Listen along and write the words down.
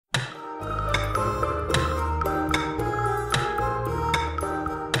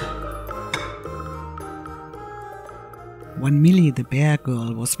When Milli, the bear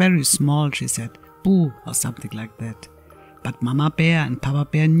girl, was very small, she said "boo" or something like that. But Mama Bear and Papa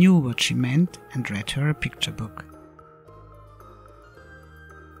Bear knew what she meant and read her a picture book.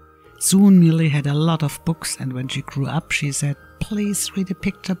 Soon Milli had a lot of books, and when she grew up she said, "Please read a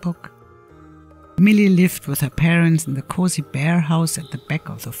picture book." Milli lived with her parents in the cozy bear house at the back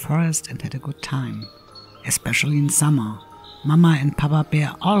of the forest and had a good time. Especially in summer. Mama and Papa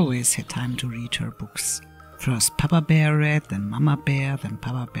Bear always had time to read her books. First Papa Bear read, then Mama Bear, then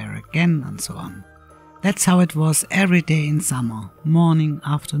Papa Bear again, and so on. That's how it was every day in summer, morning,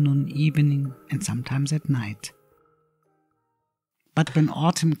 afternoon, evening, and sometimes at night. But when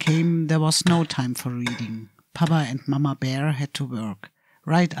autumn came, there was no time for reading. Papa and Mama Bear had to work,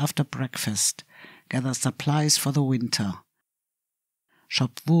 right after breakfast, gather supplies for the winter.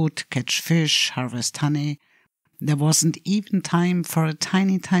 Chop wood, catch fish, harvest honey. There wasn't even time for a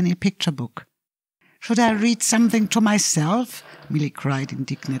tiny picture book. "Should I read something to myself?" Milli cried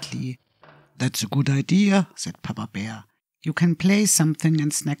indignantly. "That's a good idea," said Papa Bear. "You can play something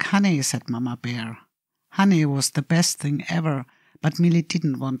and snack honey," said Mama Bear. Honey was the best thing ever, but Milli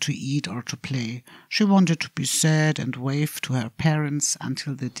didn't want to eat or to play. She wanted to be sad and wave to her parents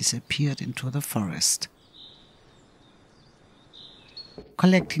until they disappeared into the forest.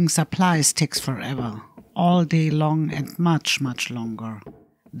 Collecting supplies takes forever, all day long and much longer.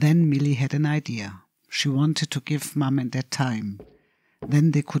 Then Milli had an idea. She wanted to give Mum and Dad time.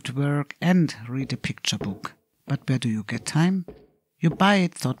 Then they could work and read a picture book. But where do you get time? You buy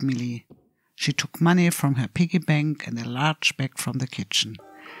it, thought Milli. She took money from her piggy bank and a large bag from the kitchen.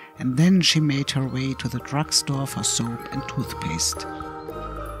 And then she made her way to the drugstore for soap and toothpaste.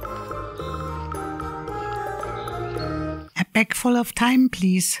 "A bag full of time,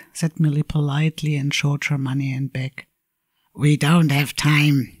 please," said Milli politely and showed her money and bag. "We don't have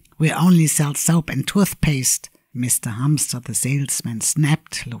time. We only sell soap and toothpaste." Mr. Hamster, the salesman,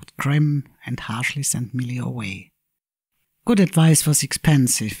 snapped, looked grim, and harshly sent Milli away. Good advice was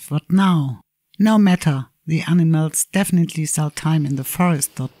expensive. What now? No matter, the animals definitely sell time in the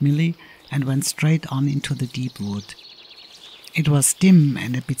forest, thought Milli, and went straight on into the deep wood. It was dim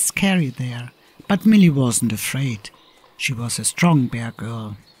and a bit scary there, but Milli wasn't afraid. She was a strong bear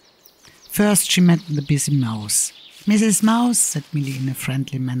girl. First she met the busy mouse. "Mrs. Mouse," said Milli in a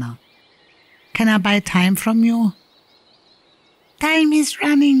friendly manner, "can I buy time from you?" "Time is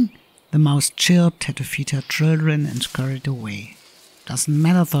running," the mouse chirped, had to feed her children, and scurried away. Doesn't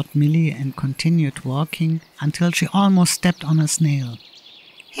matter, thought Milli, and continued walking until she almost stepped on a snail.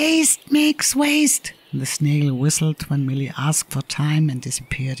 "Haste makes waste," the snail whistled when Milli asked for time and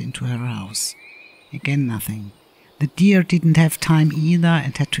disappeared into her house. Again nothing. The deer didn't have time either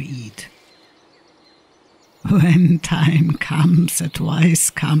and had to eat. "When time comes, advice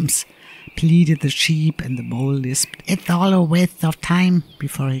comes," pleaded the sheep, and the mole lisped, "It's all a waste of time,"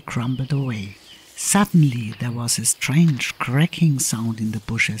 before he crumbled away. Suddenly there was a strange cracking sound in the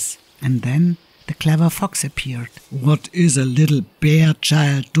bushes, and then the clever fox appeared. "What is a little bear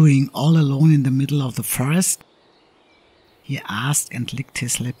child doing all alone in the middle of the forest?" he asked and licked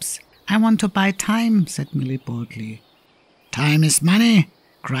his lips. "I want to buy time," said Milli boldly. "Time is money,"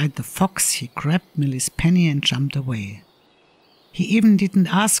 cried the fox. He grabbed Milli's penny and jumped away. He even didn't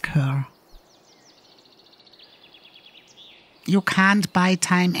ask her. "You can't buy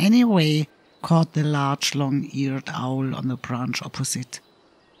time anyway," called the large long-eared owl on the branch opposite.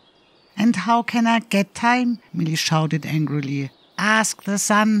 "And how can I get time?" Milli shouted angrily. "Ask the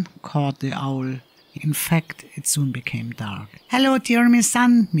sun," called the owl. In fact, it soon became dark. "Hello, dear Miss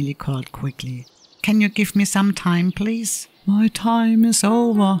Sun," Milli called quickly. "Can you give me some time, please?" "My time is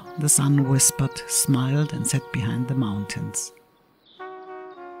over," the sun whispered, smiled, and sat behind the mountains.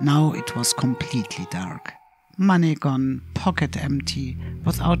 Now it was completely dark. Money gone, pocket empty,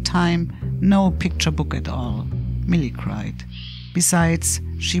 without time, no picture book at all. Milli cried. Besides,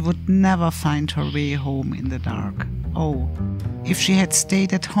 she would never find her way home in the dark. Oh, if she had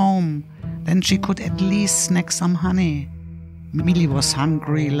stayed at home, then she could at least snack some honey. Milli was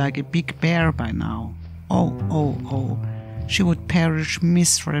hungry like a big bear by now. Oh, she would perish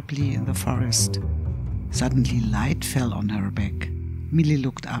miserably in the forest. Suddenly light fell on her back. Milli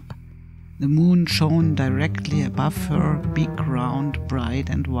looked up. The moon shone directly above her, big, round, bright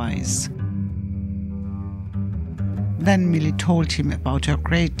and wise. Then Milli told him about her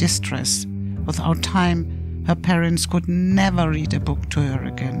great distress. Without time, her parents could never read a book to her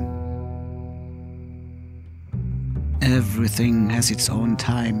again. "Everything has its own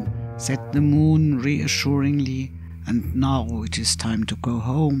time," said the moon reassuringly. "And now it is time to go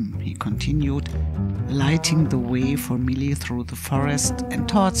home," he continued, lighting the way for Milli through the forest and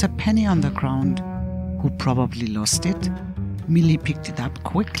towards a penny on the ground. Who probably lost it? Milli picked it up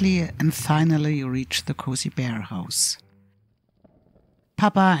quickly and finally reached the cozy bear house.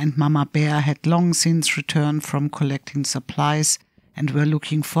 Papa and Mama Bear had long since returned from collecting supplies and were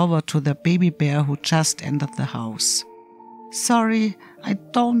looking forward to the baby bear who just entered the house. "Sorry, I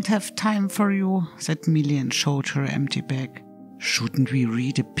don't have time for you," said Milli and showed her empty bag. "Shouldn't we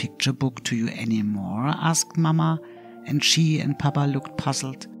read a picture book to you anymore?" asked Mama, and she and Papa looked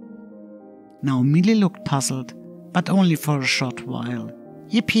puzzled. Now Milli looked puzzled, but only for a short while.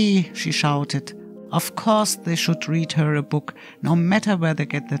 "Yippee!" she shouted. Of course they should read her a book, no matter where they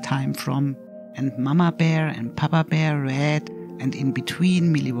get the time from. And Mama Bear and Papa Bear read, and in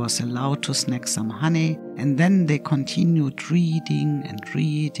between Milli was allowed to snack some honey, and then they continued reading and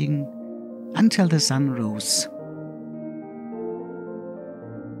reading until the sun rose.